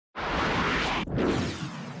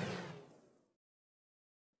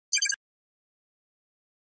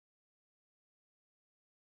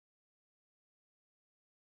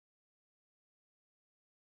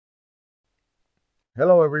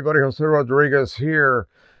Hello everybody, Jose Rodriguez here.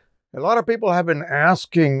 A lot of people have been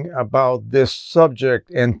asking about this subject,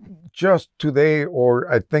 and just today, or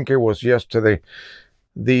I think it was yesterday,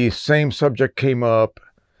 the same subject came up,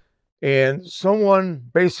 and someone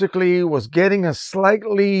basically was getting a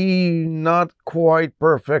slightly not quite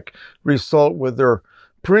perfect result with their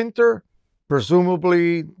printer.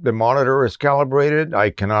 Presumably the monitor is calibrated.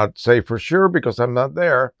 I cannot say for sure because I'm not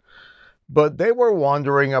there. But they were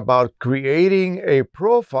wondering about creating a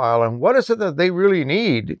profile and what is it that they really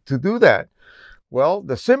need to do that? Well,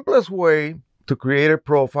 the simplest way to create a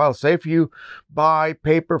profile, say if you buy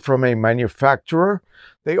paper from a manufacturer,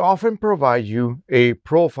 they often provide you a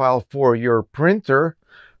profile for your printer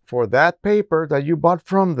for that paper that you bought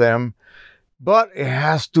from them, but it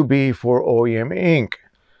has to be for OEM ink.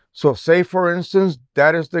 So say for instance,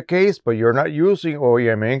 that is the case, but you're not using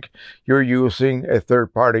OEM ink, you're using a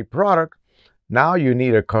third-party product. Now you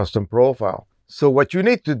need a custom profile. So what you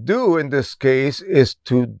need to do in this case is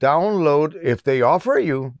to download, if they offer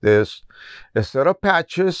you this, a set of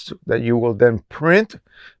patches that you will then print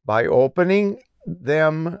by opening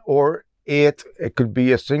them, or it could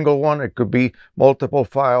be a single one, it could be multiple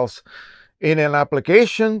files in an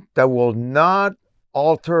application that will not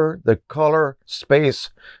alter the color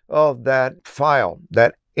space of that file,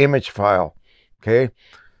 that image file. Okay,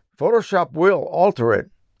 Photoshop will alter it.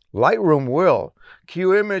 Lightroom will.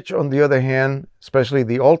 Qimage, on the other hand, especially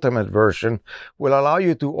the ultimate version, will allow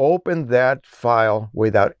you to open that file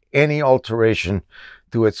without any alteration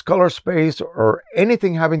to its color space or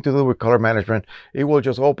anything having to do with color management. It will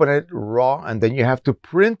just open it raw, and then you have to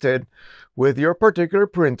print it with your particular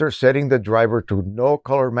printer, setting the driver to no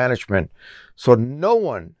color management. So no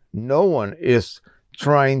one is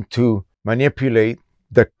trying to manipulate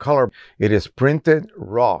the color. It is printed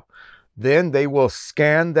raw. Then they will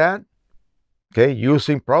scan that, okay,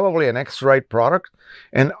 using probably an X-Rite product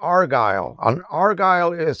and Argyle.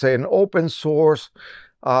 Argyle is an open source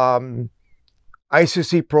ICC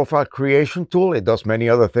Profile Creation tool. It does many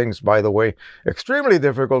other things, by the way. Extremely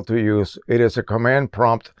difficult to use. It is a command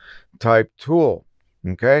prompt type tool,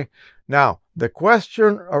 okay? Now, the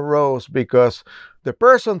question arose because the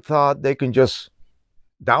person thought they can just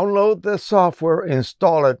download the software,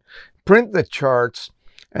 install it, print the charts,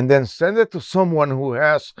 and then send it to someone who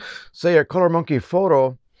has, say, a color monkey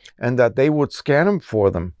photo, and that they would scan them for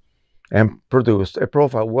them and produce a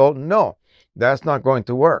profile. Well, no, that's not going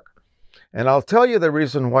to work. And I'll tell you the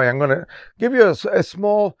reason why. I'm going to give you a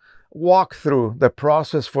small walkthrough the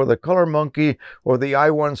process for the color monkey or the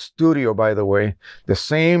i1Studio, by the way. The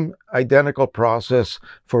same identical process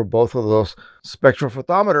for both of those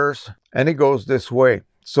spectrophotometers, and it goes this way.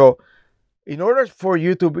 So in order for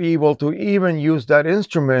you to be able to even use that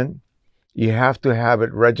instrument, you have to have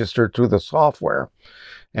it registered to the software.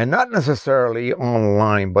 And not necessarily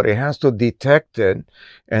online, but it has to detect it,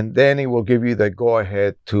 and then it will give you the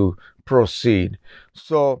go-ahead to proceed.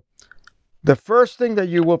 So the first thing that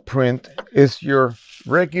you will print is your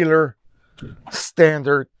regular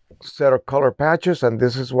standard set of color patches, and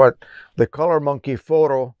this is what the color monkey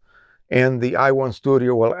photo and the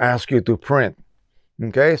i1Studio will ask you to print.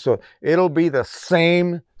 Okay, so it'll be the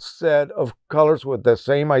same set of colors with the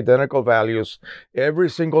same identical values every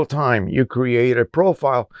single time you create a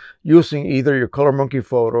profile using either your color monkey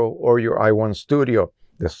photo or your i1Studio.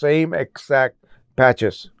 The same exact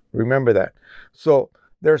patches. Remember that. So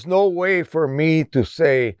there's no way for me to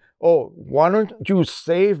say, oh, why don't you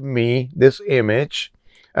save me this image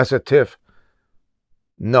as a TIFF?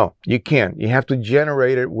 No, you can't. You have to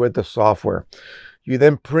generate it with the software. You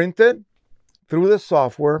then print it through the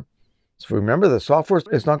software. So remember, the software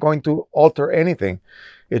is not going to alter anything.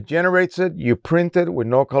 It generates it, you print it with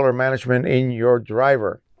no color management in your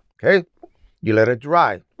driver. Okay? You let it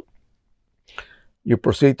dry. You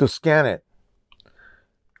proceed to scan it.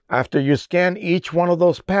 After you scan each one of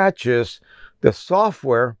those patches, the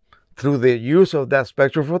software, through the use of that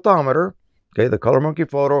spectrophotometer, okay, the color monkey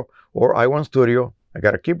photo or i1Studio, I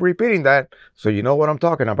got to keep repeating that so you know what I'm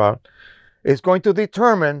talking about, is going to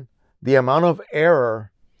determine the amount of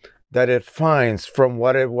error that it finds from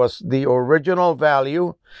what it was the original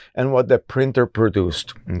value and what the printer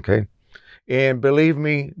produced, okay? And believe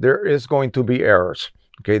me, there is going to be errors,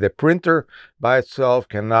 okay? The printer by itself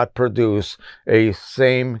cannot produce a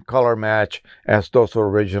same color match as those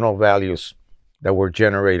original values that were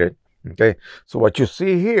generated, okay? So what you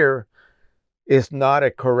see here is not a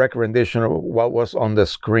correct rendition of what was on the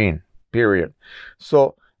screen, period.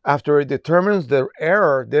 So after it determines the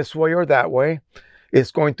error this way or that way, it's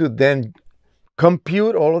going to then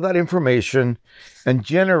compute all of that information and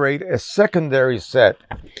generate a secondary set.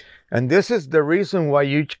 And this is the reason why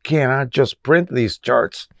you cannot just print these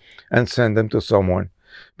charts and send them to someone.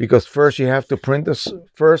 Because first you have to print this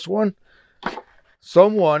first one.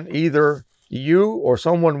 Someone, either you or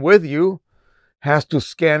someone with you, has to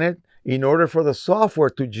scan it in order for the software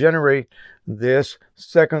to generate this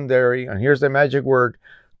secondary, and here's the magic word,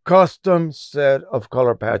 custom set of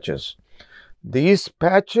color patches. These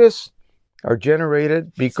patches are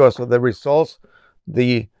generated because of the results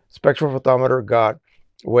the spectrophotometer got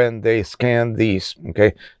when they scanned these.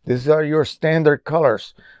 Okay, these are your standard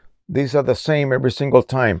colors. These are the same every single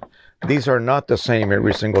time. These are not the same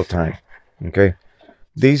every single time. Okay,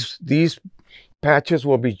 these patches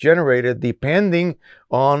will be generated depending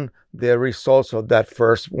on the results of that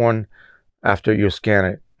first one after you scan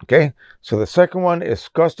it. Okay, so the second one is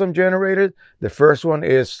custom generated, the first one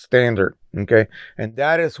is standard. Okay, and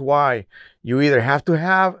that is why you either have to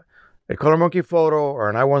have a ColorMonkey photo or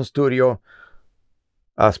an i1Studio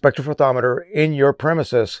spectrophotometer in your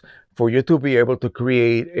premises for you to be able to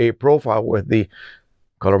create a profile with the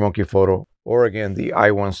ColorMonkey photo or, again, the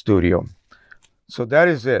i1Studio. So that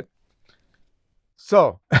is it.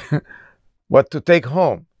 So what to take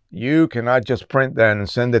home? You cannot just print that and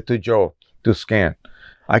send it to Joe to scan.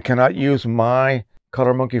 I cannot use my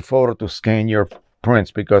ColorMonkey photo to scan your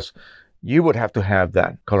prints because you would have to have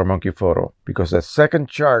that ColorMonkey photo, because the second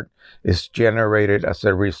chart is generated as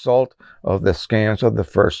a result of the scans of the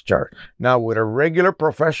first chart. Now, with a regular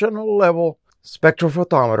professional level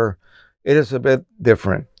spectrophotometer, it is a bit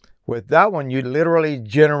different. With that one, you literally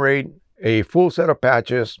generate a full set of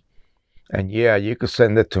patches, and yeah, you could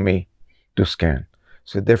send it to me to scan.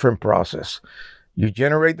 It's a different process. You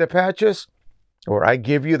generate the patches, or I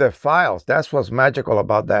give you the files. That's what's magical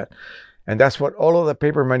about that. And that's what all of the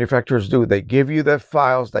paper manufacturers do. They give you the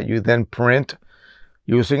files that you then print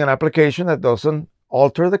using an application that doesn't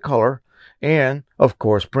alter the color. And of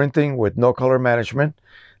course, printing with no color management.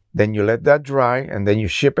 Then you let that dry and then you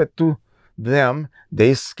ship it to them.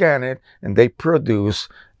 They scan it and they produce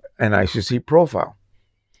an ICC profile.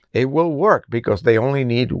 It will work because they only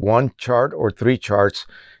need one chart or three charts.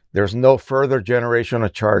 There's no further generation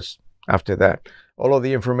of charts after that. All of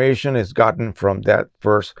the information is gotten from that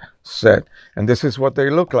first set. And this is what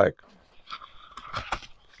they look like.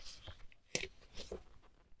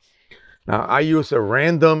 Now, I use a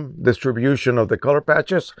random distribution of the color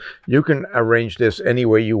patches. You can arrange this any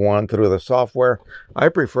way you want through the software. I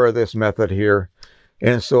prefer this method here.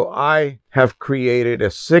 And so I have created a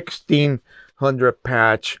 1600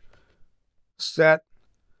 patch set.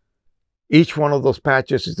 Each one of those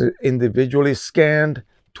patches is individually scanned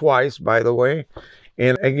twice, by the way.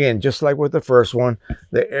 And again, just like with the first one,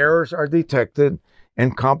 the errors are detected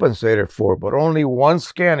and compensated for, but only one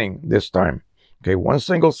scanning this time. Okay, one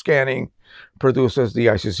single scanning produces the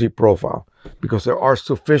ICC profile because there are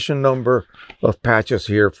sufficient number of patches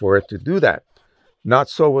here for it to do that. Not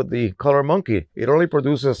so with the ColorMonkey. It only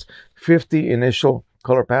produces 50 initial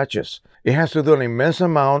color patches. It has to do an immense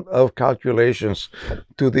amount of calculations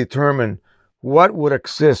to determine what would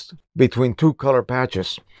exist between two color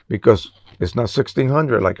patches, because it's not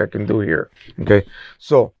 1600 like I can do here. Okay,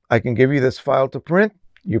 so I can give you this file to print.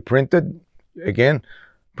 You print it, again,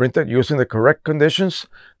 print it using the correct conditions,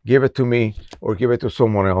 give it to me or give it to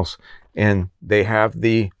someone else, and they have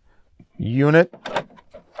the unit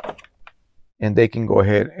and they can go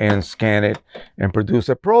ahead and scan it and produce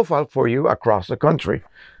a profile for you across the country.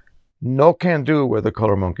 No can do with the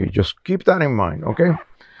ColorMonkey. Just keep that in mind, okay?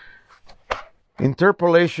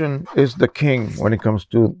 Interpolation is the king when it comes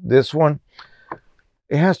to this one.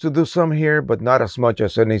 It has to do some here, but not as much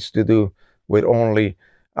as it needs to do with only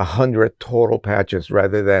 100 total patches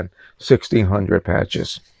rather than 1600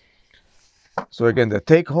 patches. So again, the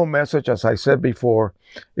take-home message, as I said before,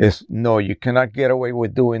 is no, you cannot get away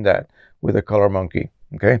with doing that with a ColorMonkey,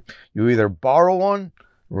 okay? You either borrow one,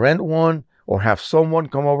 rent one, or have someone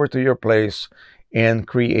come over to your place and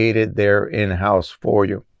create it there in-house for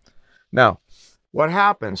you. Now, what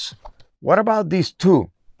happens? What about these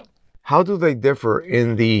two? How do they differ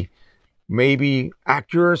in the maybe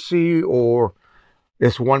accuracy, or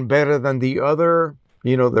is one better than the other?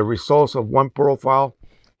 You know, the results of one profile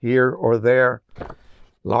here or there,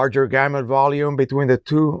 larger gamut volume between the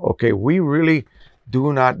two. Okay, we really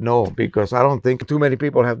do not know, because I don't think too many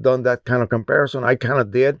people have done that kind of comparison. I kind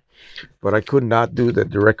of did, but I could not do the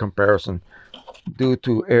direct comparison due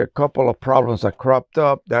to a couple of problems that cropped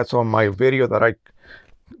up. That's on my video that I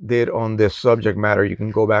did on this subject matter. You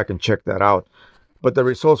can go back and check that out. But the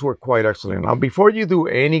results were quite excellent. Now, before you do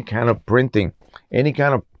any kind of printing, any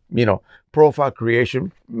kind of, you know, profile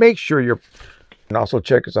creation, make sure you're, and also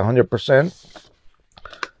check it's 100%.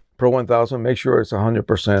 Pro 1000, make sure it's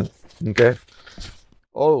 100%. Okay,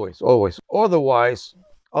 always, always.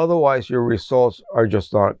 Otherwise, your results are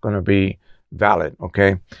just not going to be valid.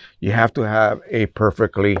 Okay, you have to have a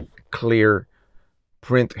perfectly clear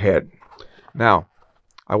print head. Now,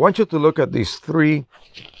 I want you to look at these three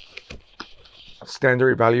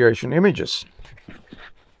standard evaluation images.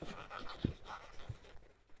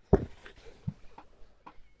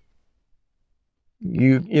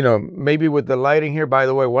 You know, maybe with the lighting here, by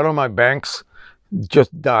the way, one of my banks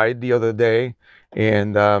just died the other day,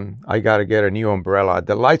 and I got to get a new umbrella.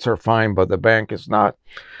 The lights are fine, but the bank is not.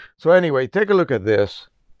 So anyway, take a look at this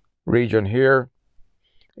region here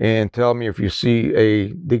and tell me if you see a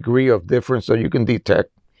degree of difference that you can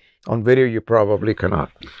detect. On video, you probably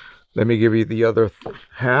cannot. Let me give you the other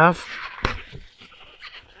half.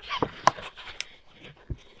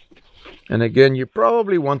 And again, you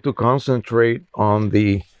probably want to concentrate on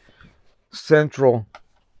the central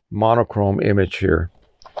monochrome image here.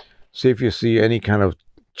 See if you see any kind of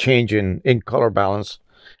change in color balance.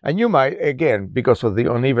 And you might, again, because of the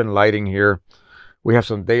uneven lighting here, we have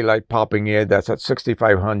some daylight popping in. That's at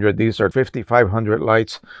 6500. These are 5500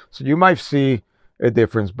 lights. So you might see a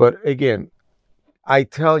difference. But again, I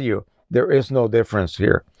tell you, there is no difference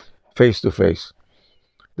here, face to face.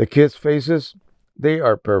 The kids' faces, they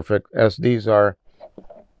are perfect as these are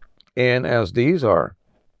and as these are.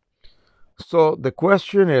 So the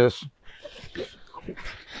question is,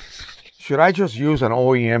 should I just use an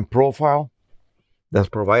OEM profile that's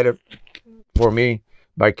provided for me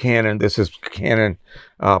by Canon? This is Canon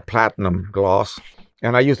Platinum Gloss.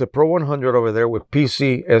 And I use the Pro 100 over there with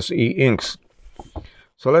PCSE inks.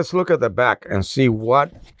 So let's look at the back and see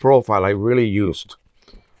what profile I really used.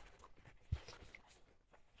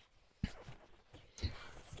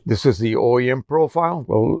 This is the OEM profile.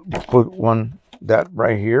 We'll put that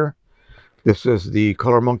right here. This is the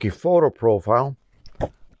Color Monkey photo profile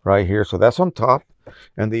right here. So that's on top.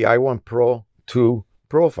 And the i1PRO 2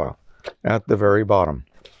 profile at the very bottom.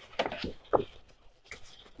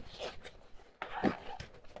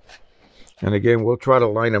 And again, we'll try to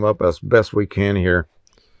line them up as best we can here.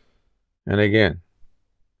 And again,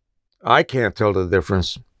 I can't tell the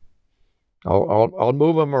difference. I'll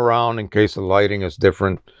move them around in case the lighting is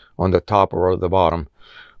different on the top or the bottom.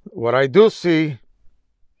 What I do see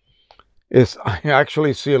is I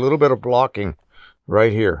actually see a little bit of blocking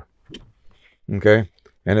right here. Okay,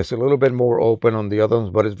 and it's a little bit more open on the other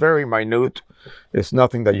ones, but it's very minute. It's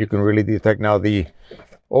nothing that you can really detect. Now the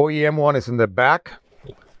OEM one is in the back.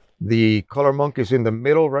 The Color Monkey is in the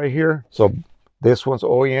middle right here. So this one's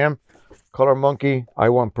OEM, Color Monkey,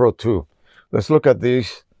 i1PRO 2. Let's look at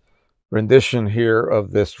these rendition here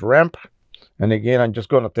of this ramp. And again, I'm just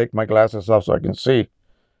going to take my glasses off so I can see.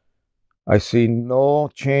 I see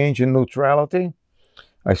no change in neutrality.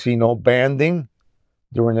 I see no banding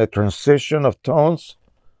during the transition of tones.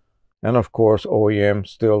 And of course, OEM,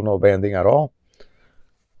 still no banding at all.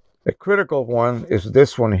 A critical one is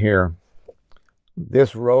this one here.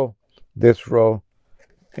 This row,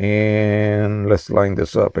 and let's line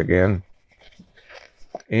this up again.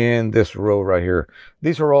 And this row right here.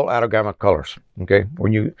 These are all out of gamut colors. Okay,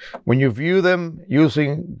 when you view them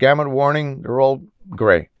using gamut warning, they're all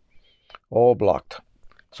gray, all blocked.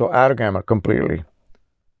 So out of gamut completely.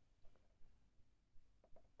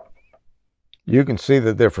 You can see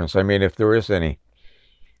the difference. I mean, if there is any,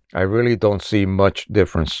 I really don't see much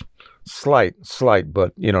difference. Slight,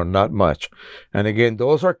 but you know, not much. And again,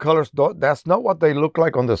 those are colors. That's not what they look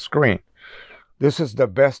like on the screen. This is the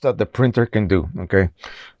best that the printer can do. Okay,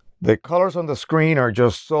 the colors on the screen are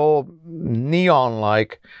just so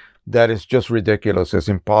neon-like that it's just ridiculous. It's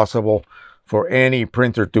impossible for any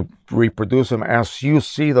printer to reproduce them as you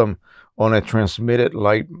see them on a transmitted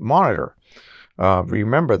light monitor.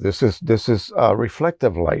 Remember, this is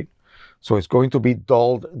reflective light. So it's going to be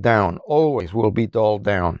dulled down, always will be dulled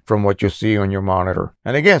down from what you see on your monitor.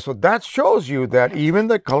 And again, so that shows you that even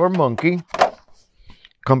the Color Monkey,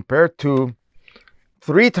 compared to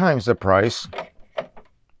 3 times the price,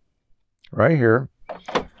 right here,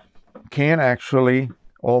 can actually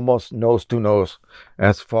almost nose to nose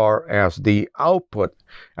as far as the output.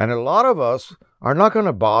 And a lot of us are not going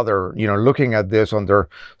to bother, you know, looking at this on their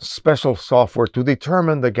special software to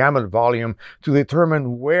determine the gamut volume, to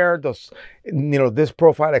determine where does, you know, this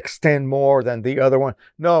profile extend more than the other one.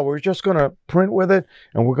 No, we're just going to print with it,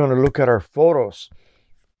 and we're going to look at our photos.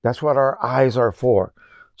 That's what our eyes are for.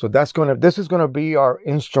 So this is going to be our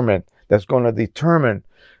instrument that's going to determine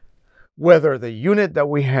whether the unit that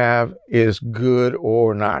we have is good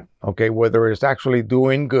or not. Okay, whether it's actually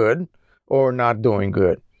doing good or not doing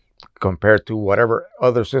good compared to whatever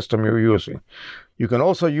other system you're using. You can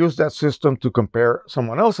also use that system to compare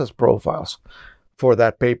someone else's profiles for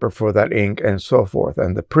that paper, for that ink, and so forth,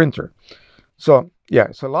 and the printer. So yeah,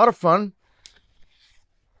 it's a lot of fun.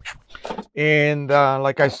 And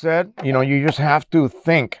like I said, you know, you just have to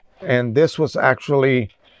think. And this was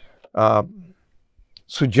actually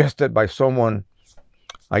suggested by someone.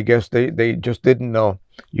 I guess they just didn't know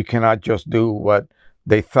you cannot just do what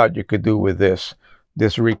they thought you could do with this.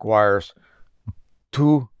 This requires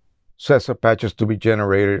 2 sets of patches to be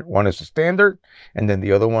generated. One is a standard, and then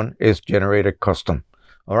the other one is generated custom.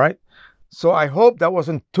 All right. So I hope that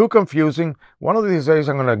wasn't too confusing. One of these days,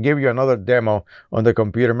 I'm going to give you another demo on the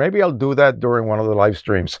computer. Maybe I'll do that during one of the live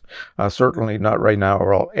streams. Certainly not right now,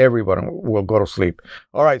 or everybody will go to sleep.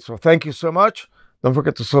 All right. So thank you so much. Don't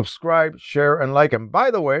forget to subscribe, share, and like. And by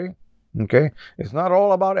the way, okay, it's not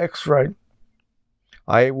all about X-Rite.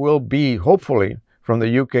 I will be, hopefully, from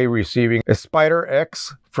the UK receiving a Spider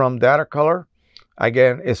X from Datacolor.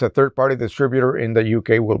 Again, it's a third-party distributor in the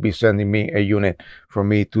UK will be sending me a unit for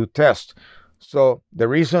me to test. So the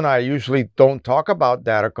reason I usually don't talk about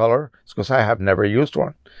Datacolor is because I have never used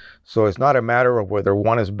one. So it's not a matter of whether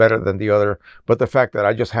one is better than the other, but the fact that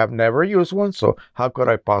I just have never used one. So how could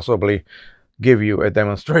I possibly give you a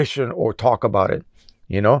demonstration or talk about it,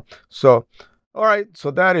 you know? So, all right.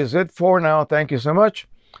 So that is it for now. Thank you so much.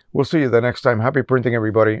 We'll see you the next time. Happy printing,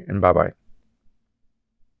 everybody, and bye-bye.